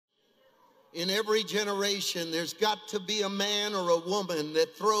In every generation, there's got to be a man or a woman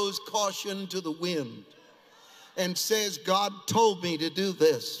that throws caution to the wind and says, God told me to do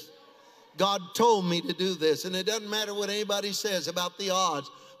this. God told me to do this. And it doesn't matter what anybody says about the odds.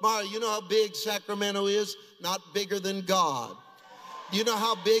 Mara, you know how big Sacramento is? Not bigger than God. You know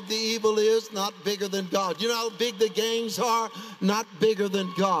how big the evil is? Not bigger than God. You know how big the gangs are? Not bigger than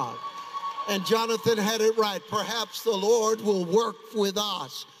God. And Jonathan had it right. Perhaps the Lord will work with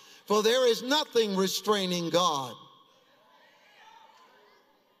us, for there is nothing restraining God.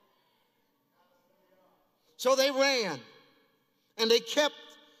 So they ran, and they kept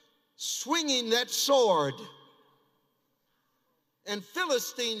swinging that sword. And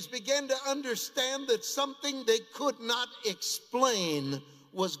Philistines began to understand that something they could not explain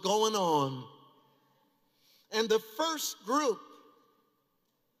was going on. And the first group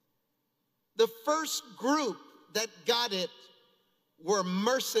that got it were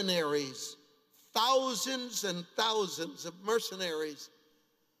mercenaries, thousands and thousands of mercenaries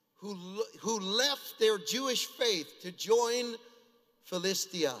who left their Jewish faith to join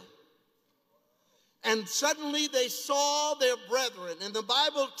Philistia. And suddenly they saw their brethren. And the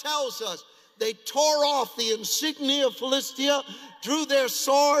Bible tells us they tore off the insignia of Philistia, drew their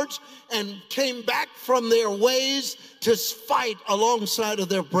swords, and came back from their ways to fight alongside of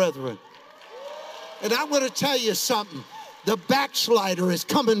their brethren. And I'm going to tell you something. The backslider is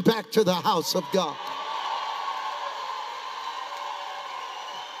coming back to the house of God.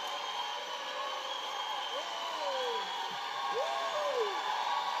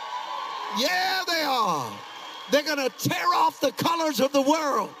 Yeah, they are. They're going to tear off the colors of the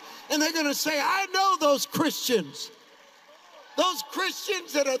world. And they're going to say, I know those Christians. Those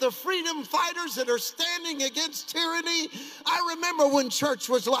Christians that are the freedom fighters that are standing against tyranny. I remember when church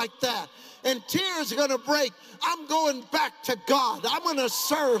was like that. And tears are going to break. I'm going back to God. I'm going to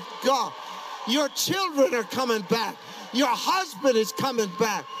serve God. Your children are coming back. Your husband is coming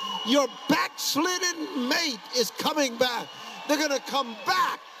back. Your backslidden mate is coming back. They're going to come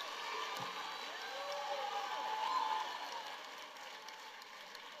back.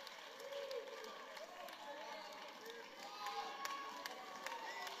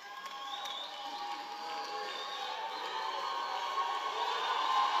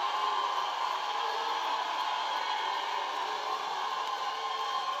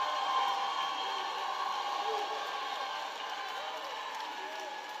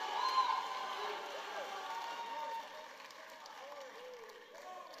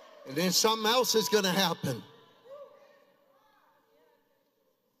 And then something else is going to happen.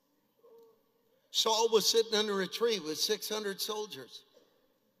 Saul was sitting under a tree with 600 soldiers.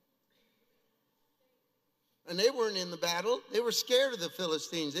 And they weren't in the battle. They were scared of the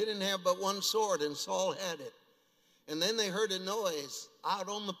Philistines. They didn't have but one sword, and Saul had it. And then they heard a noise out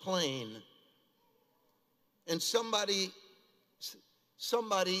on the plain. And somebody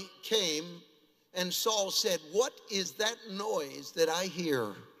came, and Saul said, what is that noise that I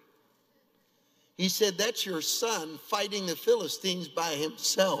hear? He said, that's your son fighting the Philistines by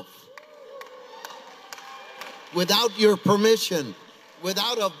himself. Without your permission,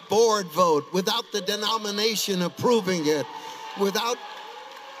 without a board vote, without the denomination approving it, without...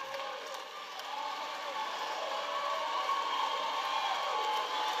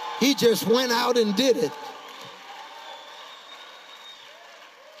 He just went out and did it.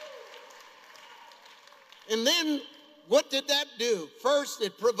 And then what did that do? First,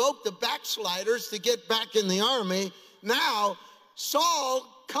 it provoked the backsliders to get back in the army. Now, Saul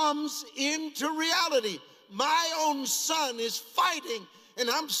comes into reality. My own son is fighting, and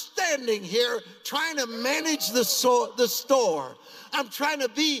I'm standing here trying to manage the store. I'm trying to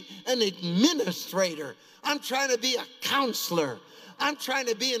be an administrator. I'm trying to be a counselor. I'm trying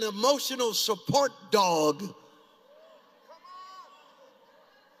to be an emotional support dog.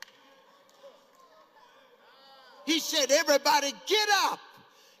 He said, everybody get up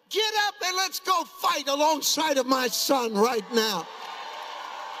and let's go fight alongside of my son right now.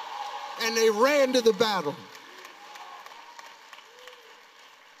 And they ran to the battle.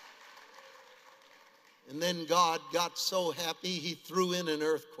 And then God got so happy, he threw in an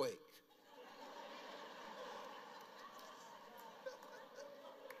earthquake.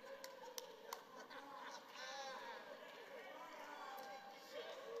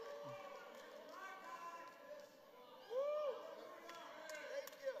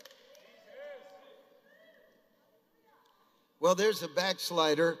 Well, there's a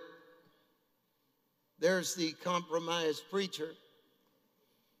backslider. There's the compromised preacher.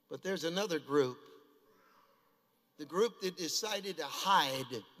 But there's another group. The group that decided to hide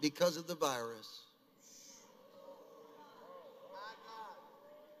because of the virus.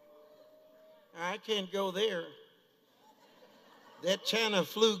 I can't go there. That China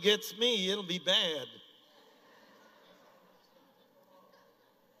flu gets me, it'll be bad.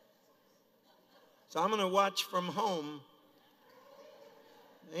 So I'm going to watch from home.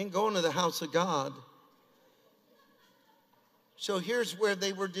 I ain't going to the house of God. So here's where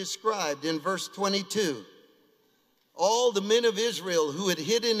they were described in verse 22. All the men of Israel who had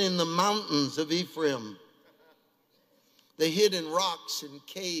hidden in the mountains of Ephraim, they hid in rocks and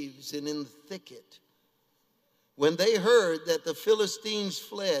caves and in the thicket. When they heard that the Philistines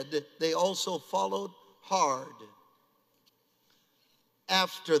fled, they also followed hard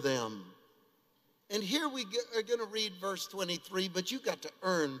after them. And here we are going to read verse 23, but you got to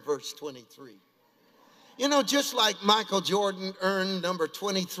earn verse 23. You know, just like Michael Jordan earned number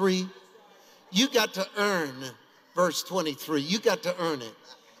 23, you got to earn verse 23. You got to earn it.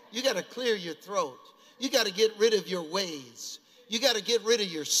 You got to clear your throat. You got to get rid of your ways. You got to get rid of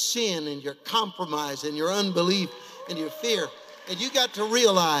your sin and your compromise and your unbelief and your fear. And you got to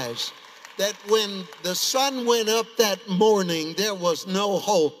realize that when the sun went up that morning, there was no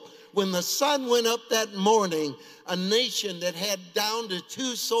hope. When the sun went up that morning, a nation that had down to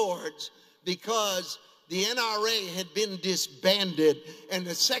 2 swords because the NRA had been disbanded and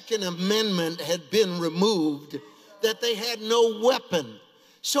the Second Amendment had been removed, that they had no weapon.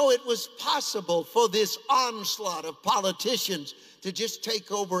 So it was possible for this onslaught of politicians to just take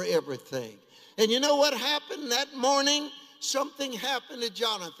over everything. And you know what happened that morning? Something happened to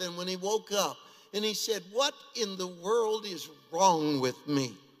Jonathan when he woke up. And he said, what in the world is wrong with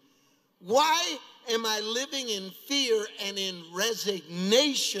me? Why am I living in fear and in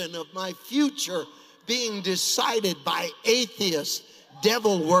resignation of my future being decided by atheists,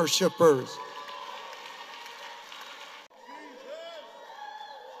 devil worshipers?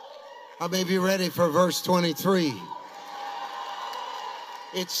 I may be ready for verse 23.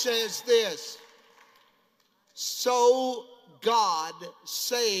 It says this, so God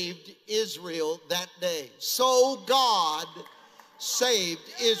saved Israel that day. So God saved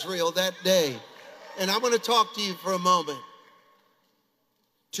Israel that day. And I'm going to talk to you for a moment.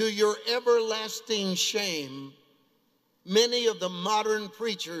 To your everlasting shame, many of the modern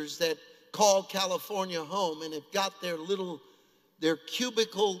preachers that call California home and have got their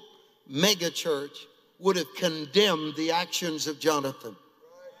cubicle mega church would have condemned the actions of Jonathan.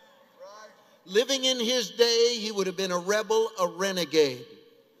 Living in his day, he would have been a rebel, a renegade.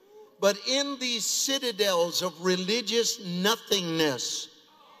 But in these citadels of religious nothingness,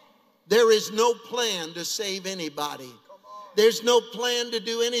 there is no plan to save anybody. There's no plan to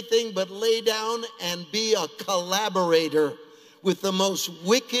do anything but lay down and be a collaborator with the most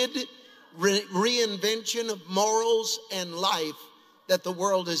wicked reinvention of morals and life that the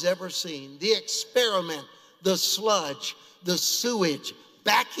world has ever seen. The experiment, the sludge, the sewage,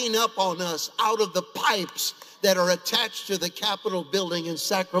 backing up on us out of the pipes that are attached to the Capitol building in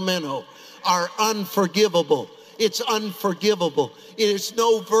Sacramento are unforgivable. It's unforgivable. It is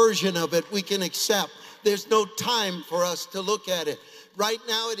no version of it we can accept. There's no time for us to look at it. Right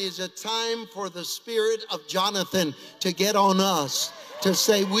now it is a time for the spirit of Jonathan to get on us, to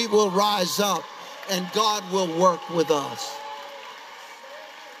say we will rise up and God will work with us.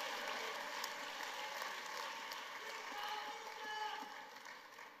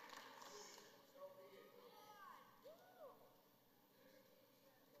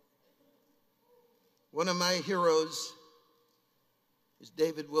 One of my heroes is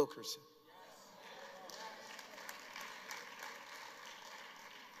David Wilkerson.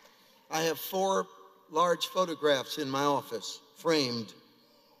 I have 4 large photographs in my office, framed.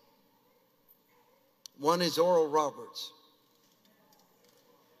 One is Oral Roberts.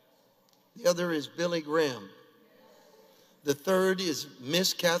 The other is Billy Graham. The third is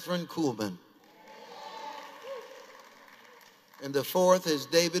Miss Catherine Kuhlman. And the fourth is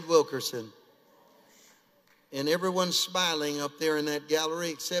David Wilkerson. And everyone's smiling up there in that gallery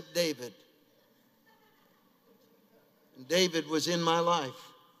except David. And David was in my life.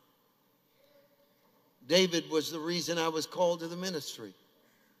 David was the reason I was called to the ministry.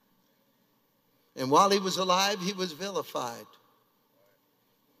 And while he was alive, he was vilified.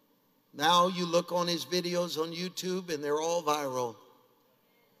 Now you look on his videos on YouTube and they're all viral.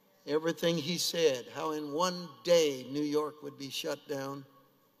 Everything he said, how in one day New York would be shut down.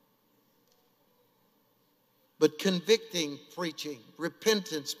 But convicting preaching,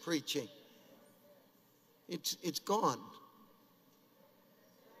 repentance preaching, it's gone.